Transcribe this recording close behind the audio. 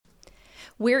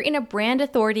We're in a brand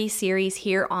authority series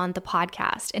here on the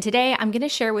podcast, and today I'm going to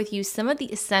share with you some of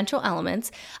the essential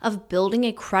elements of building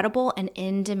a credible and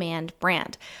in-demand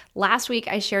brand. Last week,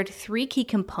 I shared 3 key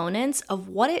components of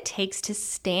what it takes to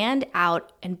stand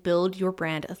out and build your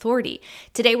brand authority.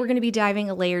 Today, we're going to be diving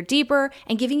a layer deeper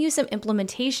and giving you some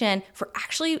implementation for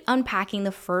actually unpacking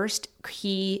the first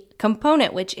key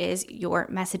component, which is your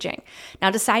messaging. Now,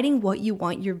 deciding what you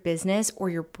want your business or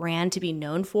your brand to be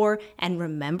known for and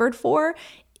remembered for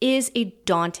is a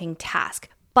daunting task,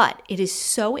 but it is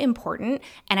so important.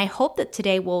 And I hope that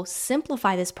today will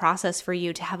simplify this process for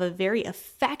you to have a very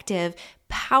effective,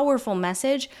 powerful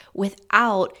message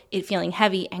without it feeling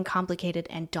heavy and complicated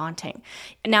and daunting.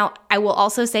 Now, I will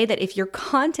also say that if your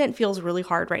content feels really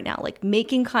hard right now, like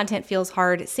making content feels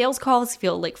hard, sales calls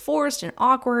feel like forced and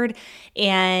awkward,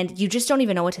 and you just don't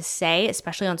even know what to say,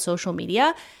 especially on social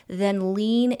media, then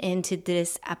lean into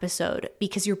this episode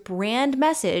because your brand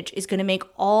message is going to make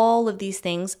all of these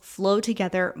things flow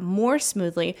together more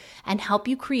smoothly and help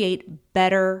you create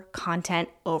better content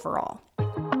overall.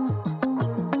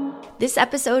 This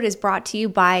episode is brought to you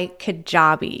by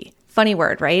Kajabi. Funny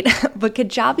word, right? But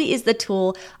Kajabi is the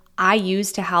tool I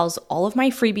use to house all of my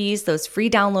freebies, those free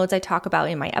downloads I talk about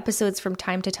in my episodes from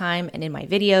time to time and in my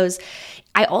videos.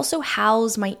 I also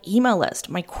house my email list,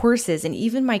 my courses, and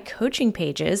even my coaching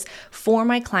pages for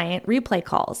my client replay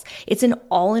calls. It's an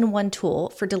all-in-one tool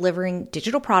for delivering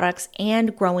digital products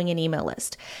and growing an email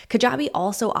list. Kajabi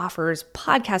also offers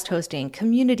podcast hosting,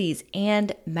 communities,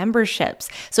 and memberships.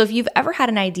 So if you've ever had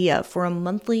an idea for a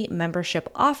monthly membership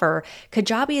offer,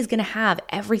 Kajabi is going to have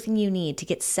everything you need to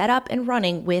get set up and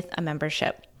running with a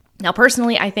membership. Now,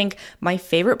 personally, I think my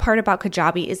favorite part about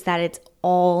Kajabi is that it's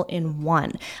all in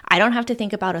one. I don't have to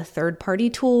think about a third-party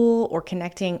tool or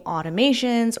connecting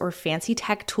automations or fancy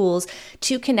tech tools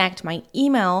to connect my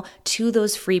email to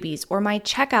those freebies or my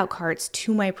checkout carts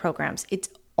to my programs. It's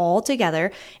all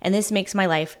together, and this makes my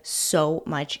life so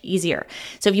much easier.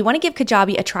 So if you want to give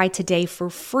Kajabi a try today for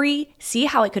free, see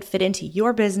how it could fit into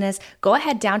your business, go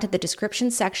ahead down to the description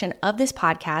section of this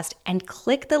podcast and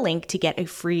click the link to get a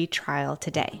free trial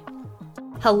today.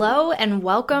 Hello and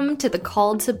welcome to the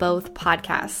Called to Both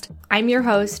podcast. I'm your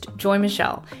host, Joy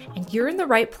Michelle, and you're in the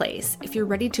right place if you're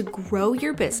ready to grow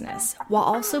your business while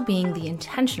also being the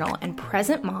intentional and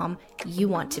present mom you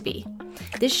want to be.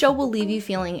 This show will leave you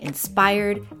feeling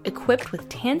inspired, equipped with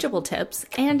tangible tips,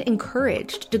 and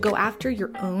encouraged to go after your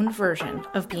own version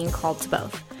of being called to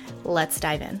both. Let's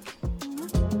dive in.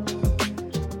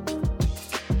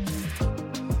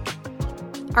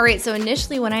 All right, so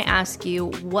initially when I ask you,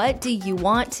 what do you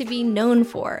want to be known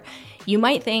for? You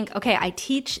might think, okay, I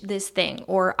teach this thing,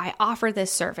 or I offer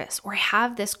this service, or I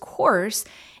have this course,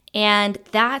 and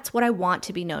that's what I want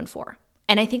to be known for.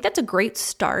 And I think that's a great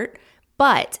start,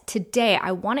 but today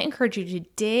I want to encourage you to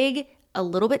dig a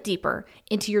little bit deeper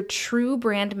into your true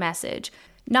brand message,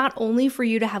 not only for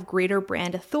you to have greater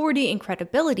brand authority and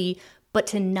credibility, but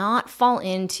to not fall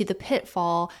into the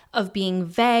pitfall of being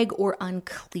vague or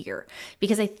unclear.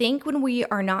 Because I think when we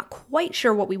are not quite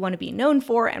sure what we want to be known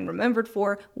for and remembered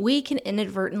for, we can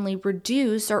inadvertently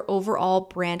reduce our overall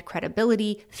brand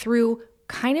credibility through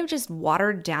kind of just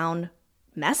watered down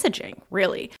messaging,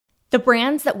 really. The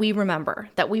brands that we remember,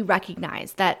 that we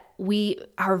recognize, that we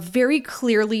are very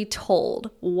clearly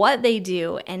told what they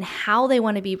do and how they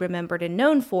want to be remembered and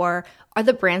known for are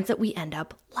the brands that we end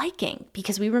up liking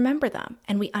because we remember them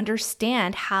and we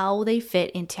understand how they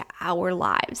fit into our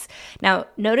lives. Now,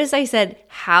 notice I said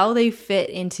how they fit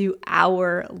into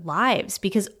our lives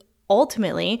because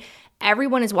ultimately,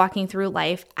 everyone is walking through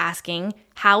life asking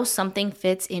how something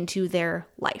fits into their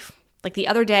life. Like the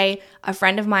other day, a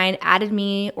friend of mine added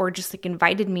me or just like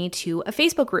invited me to a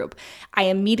Facebook group. I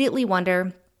immediately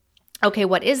wonder, okay,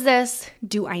 what is this?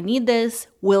 Do I need this?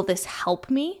 Will this help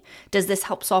me? Does this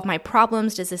help solve my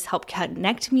problems? Does this help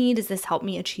connect me? Does this help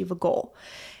me achieve a goal?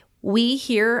 We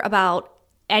hear about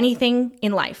anything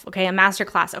in life, okay? A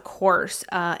masterclass, a course,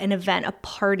 an event, a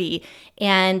party,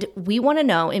 and we want to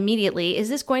know immediately, is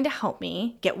this going to help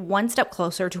me get one step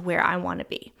closer to where I want to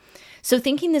be? So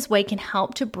thinking this way can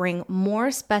help to bring more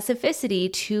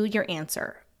specificity to your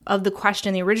answer of the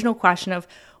question, the original question of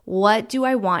what do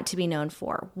I want to be known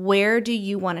for? Where do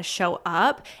you want to show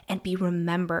up and be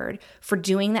remembered for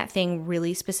doing that thing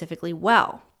really specifically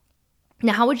well?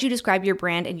 Now, how would you describe your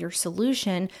brand and your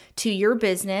solution to your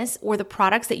business or the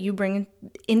products that you bring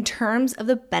in terms of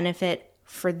the benefit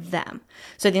for them?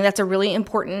 So I think that's a really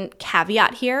important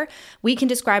caveat here. We can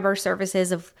describe our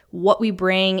services of what we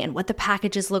bring and what the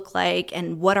packages look like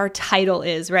and what our title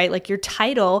is, right? Like your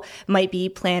title might be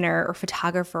planner or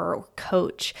photographer or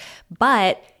coach,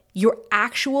 but your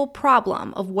actual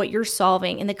problem of what you're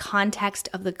solving in the context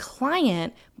of the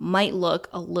client might look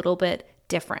a little bit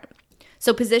different.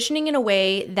 So positioning in a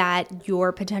way that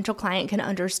your potential client can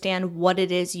understand what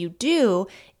it is you do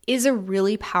is a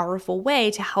really powerful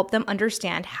way to help them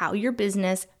understand how your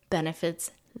business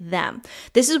benefits them.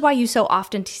 This is why you so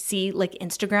often see like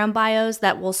Instagram bios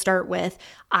that will start with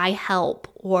I help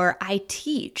or I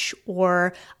teach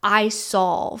or I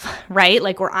solve, right?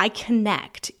 Like, or I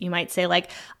connect. You might say like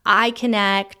I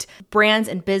connect brands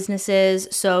and businesses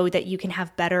so that you can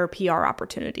have better PR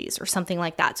opportunities or something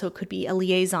like that. So it could be a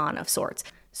liaison of sorts.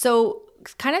 So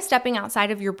kind of stepping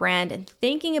outside of your brand and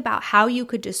thinking about how you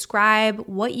could describe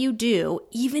what you do,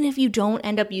 even if you don't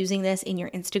end up using this in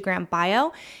your Instagram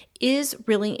bio, is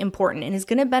really important and is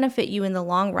going to benefit you in the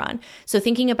long run. So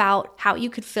thinking about how you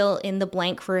could fill in the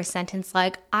blank for a sentence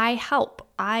like, I help,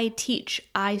 I teach,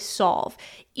 I solve.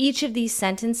 Each of these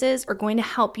sentences are going to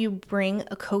help you bring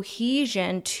a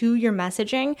cohesion to your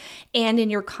messaging and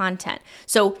in your content.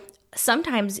 So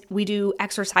sometimes we do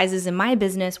exercises in my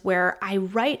business where I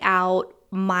write out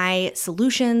my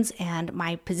solutions and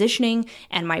my positioning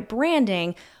and my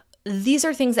branding. These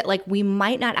are things that like we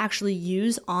might not actually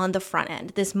use on the front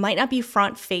end. This might not be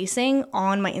front facing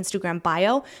on my Instagram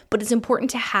bio, but it's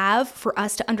important to have for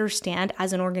us to understand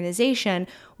as an organization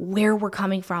where we're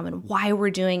coming from and why we're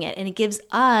doing it. And it gives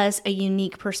us a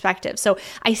unique perspective. So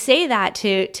I say that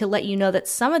to let you know that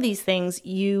some of these things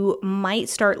you might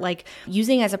start like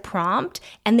using as a prompt,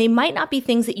 and they might not be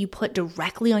things that you put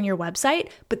directly on your website,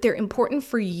 but they're important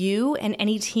for you and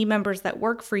any team members that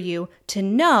work for you to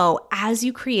know as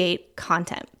you create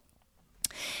content.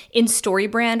 In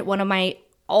StoryBrand, one of my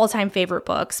all-time favorite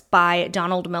books by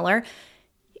Donald Miller,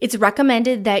 it's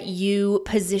recommended that you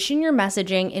position your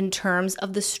messaging in terms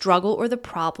of the struggle or the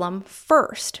problem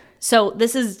first. So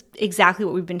this is exactly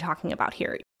what we've been talking about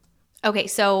here. Okay,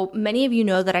 so many of you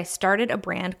know that I started a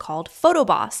brand called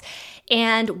PhotoBoss.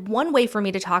 And one way for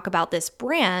me to talk about this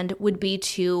brand would be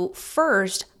to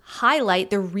first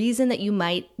highlight the reason that you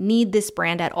might need this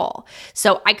brand at all.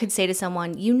 So I could say to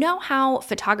someone, you know how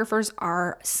photographers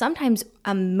are sometimes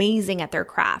amazing at their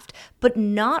craft, but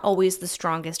not always the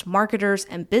strongest marketers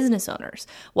and business owners.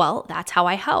 Well, that's how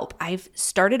I help. I've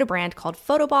started a brand called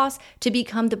PhotoBoss to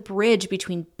become the bridge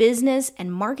between business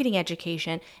and marketing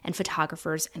education and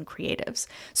photographers and creatives.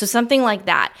 So something like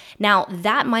that. Now,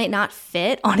 that might not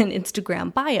fit on an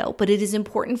Instagram bio, but it is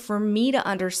important for me to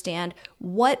understand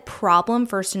what problem,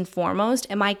 first and foremost,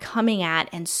 am I coming at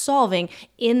and solving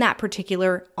in that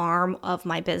particular arm of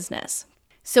my business.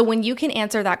 So when you can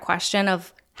answer that question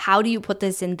of how do you put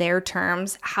this in their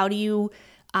terms, how do you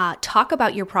talk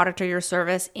about your product or your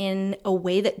service in a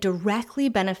way that directly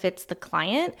benefits the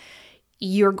client,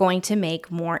 you're going to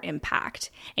make more impact.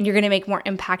 And you're going to make more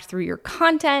impact through your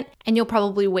content, and you'll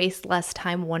probably waste less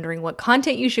time wondering what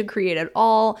content you should create at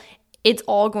all. It's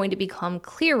all going to become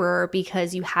clearer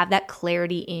because you have that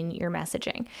clarity in your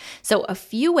messaging. So a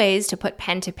few ways to put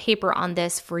pen to paper on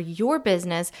this for your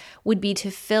business would be to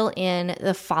fill in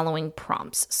the following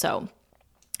prompts. So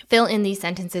fill in these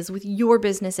sentences with your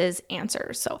business's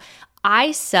answers. So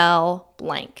I sell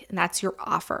blank, and that's your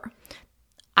offer.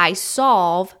 I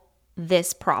solve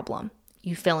this problem.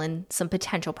 You fill in some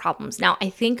potential problems. Now, I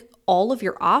think all of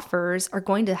your offers are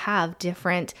going to have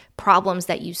different problems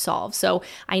that you solve. So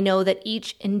I know that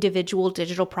each individual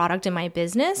digital product in my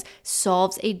business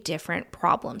solves a different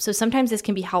problem. So sometimes this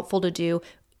can be helpful to do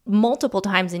multiple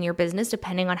times in your business,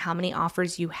 depending on how many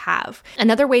offers you have.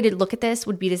 Another way to look at this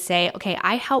would be to say, okay,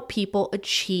 I help people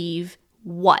achieve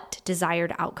what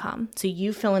desired outcome. So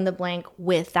you fill in the blank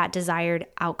with that desired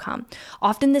outcome.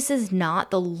 Often this is not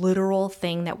the literal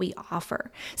thing that we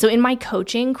offer. So in my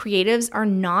coaching, creatives are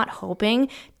not hoping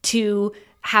to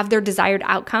have their desired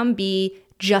outcome be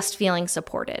just feeling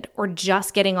supported or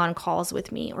just getting on calls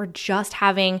with me or just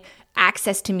having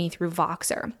access to me through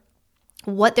Voxer.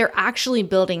 What they're actually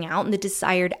building out in the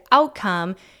desired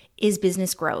outcome is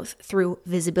business growth through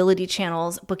visibility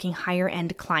channels, booking higher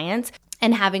end clients,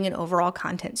 and having an overall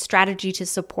content strategy to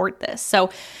support this.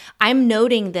 So I'm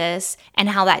noting this and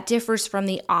how that differs from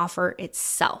the offer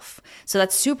itself. So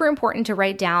that's super important to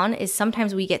write down. Is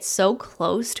sometimes we get so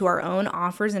close to our own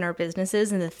offers in our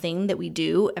businesses and the thing that we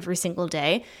do every single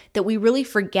day that we really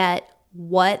forget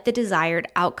what the desired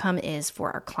outcome is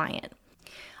for our client.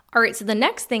 All right, so the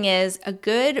next thing is a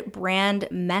good brand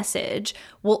message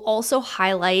will also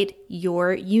highlight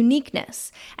your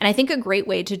uniqueness. And I think a great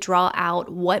way to draw out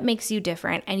what makes you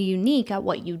different and unique at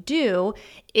what you do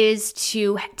is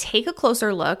to take a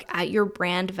closer look at your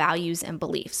brand values and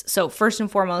beliefs. So first and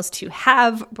foremost, to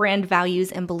have brand values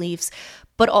and beliefs,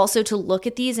 but also to look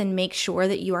at these and make sure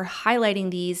that you are highlighting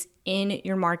these in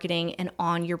your marketing and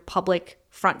on your public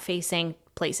front-facing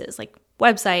places like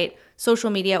website, social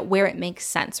media, where it makes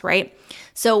sense, right?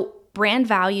 So brand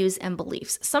values and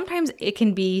beliefs. Sometimes it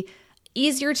can be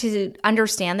easier to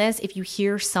understand this if you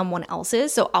hear someone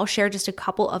else's. So I'll share just a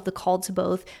couple of the Called to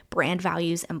Both brand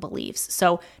values and beliefs.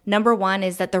 So number 1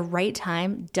 is that the right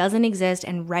time doesn't exist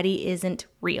and ready isn't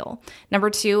real. Number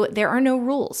 2, there are no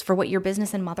rules for what your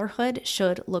business and motherhood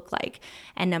should look like.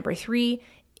 And number 3,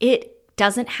 it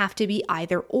doesn't have to be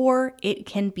either or, it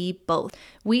can be both.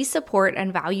 We support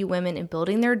and value women in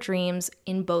building their dreams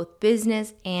in both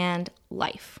business and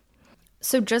life.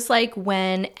 So just like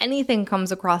when anything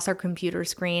comes across our computer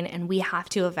screen and we have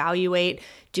to evaluate,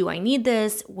 do I need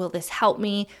this? Will this help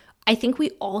me? I think we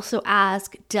also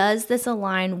ask, does this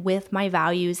align with my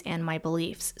values and my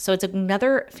beliefs? So it's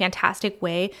another fantastic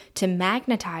way to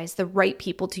magnetize the right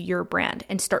people to your brand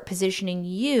and start positioning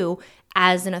you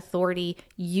as an authority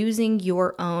using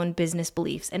your own business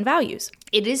beliefs and values.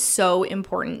 It is so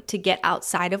important to get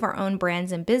outside of our own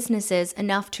brands and businesses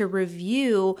enough to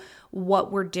review what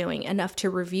we're doing, enough to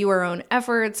review our own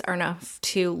efforts, or enough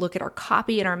to look at our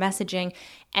copy and our messaging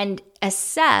and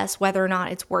assess whether or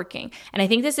not it's working. And I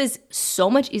think this is so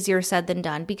much easier said than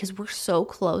done because we're so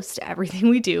close to everything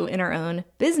we do in our own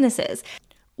businesses.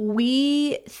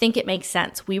 We think it makes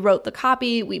sense. We wrote the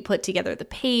copy, we put together the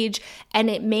page, and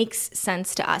it makes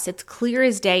sense to us. It's clear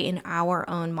as day in our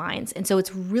own minds. And so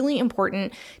it's really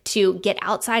important to get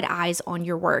outside eyes on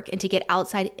your work and to get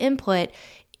outside input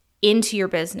into your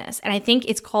business. And I think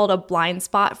it's called a blind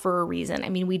spot for a reason. I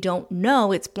mean, we don't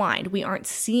know it's blind. We aren't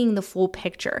seeing the full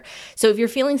picture. So if you're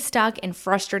feeling stuck and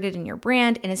frustrated in your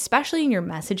brand, and especially in your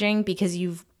messaging because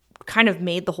you've kind of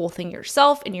made the whole thing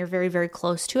yourself and you're very, very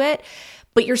close to it,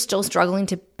 but you're still struggling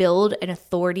to build an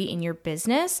authority in your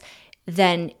business,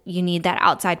 then you need that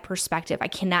outside perspective. I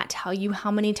cannot tell you how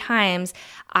many times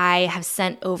I have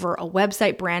sent over a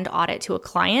website brand audit to a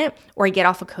client, or I get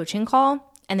off a coaching call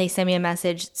and they send me a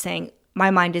message saying, my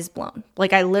mind is blown.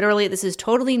 Like this is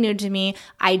totally new to me.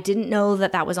 I didn't know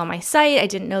that that was on my site. I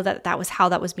didn't know that that was how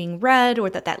that was being read, or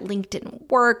that link didn't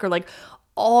work, or like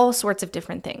all sorts of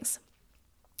different things.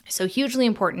 So hugely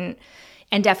important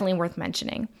and definitely worth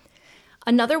mentioning.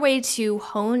 Another way to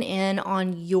hone in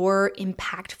on your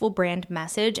impactful brand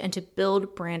message and to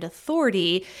build brand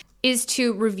authority is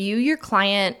to review your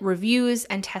client reviews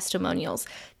and testimonials.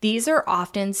 These are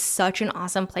often such an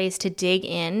awesome place to dig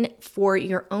in for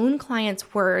your own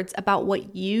clients' words about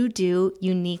what you do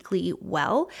uniquely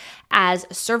well. As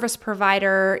a service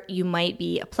provider, you might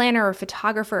be a planner, a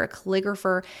photographer, a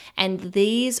calligrapher, and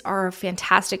these are a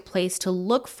fantastic place to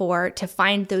look for to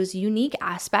find those unique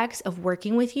aspects of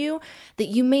working with you that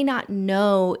you may not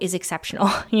know is exceptional.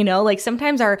 Like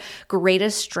sometimes our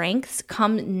greatest strengths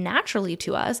come naturally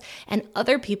to us, and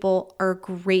other people are a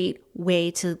great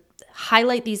way to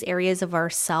highlight these areas of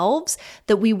ourselves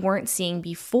that we weren't seeing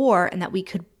before and that we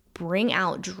could bring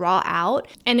out, draw out,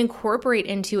 and incorporate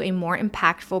into a more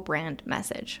impactful brand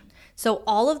message. So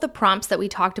all of the prompts that we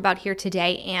talked about here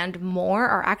today and more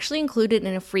are actually included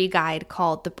in a free guide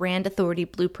called the Brand Authority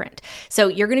Blueprint. So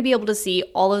you're going to be able to see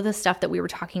all of the stuff that we were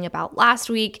talking about last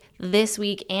week, this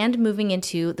week, and moving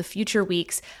into the future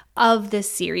weeks of this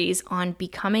series on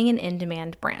becoming an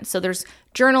in-demand brand. So there's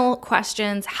journal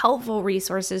questions, helpful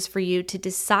resources for you to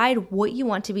decide what you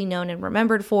want to be known and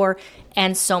remembered for,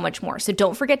 and so much more. So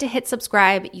don't forget to hit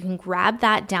subscribe. You can grab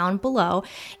that down below.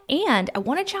 And I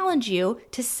want to challenge you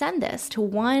to send this to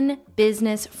one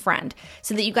business friend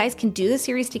so that you guys can do the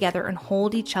series together and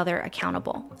hold each other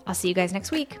accountable. I'll see you guys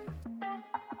next week.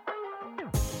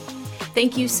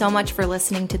 Thank you so much for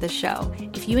listening to the show.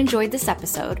 If you enjoyed this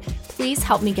episode, please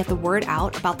help me get the word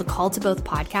out about the Called to Both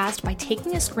podcast by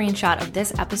taking a screenshot of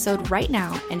this episode right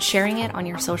now and sharing it on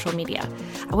your social media.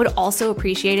 I would also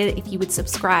appreciate it if you would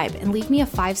subscribe and leave me a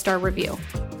 5-star review.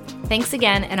 Thanks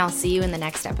again, and I'll see you in the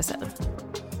next episode.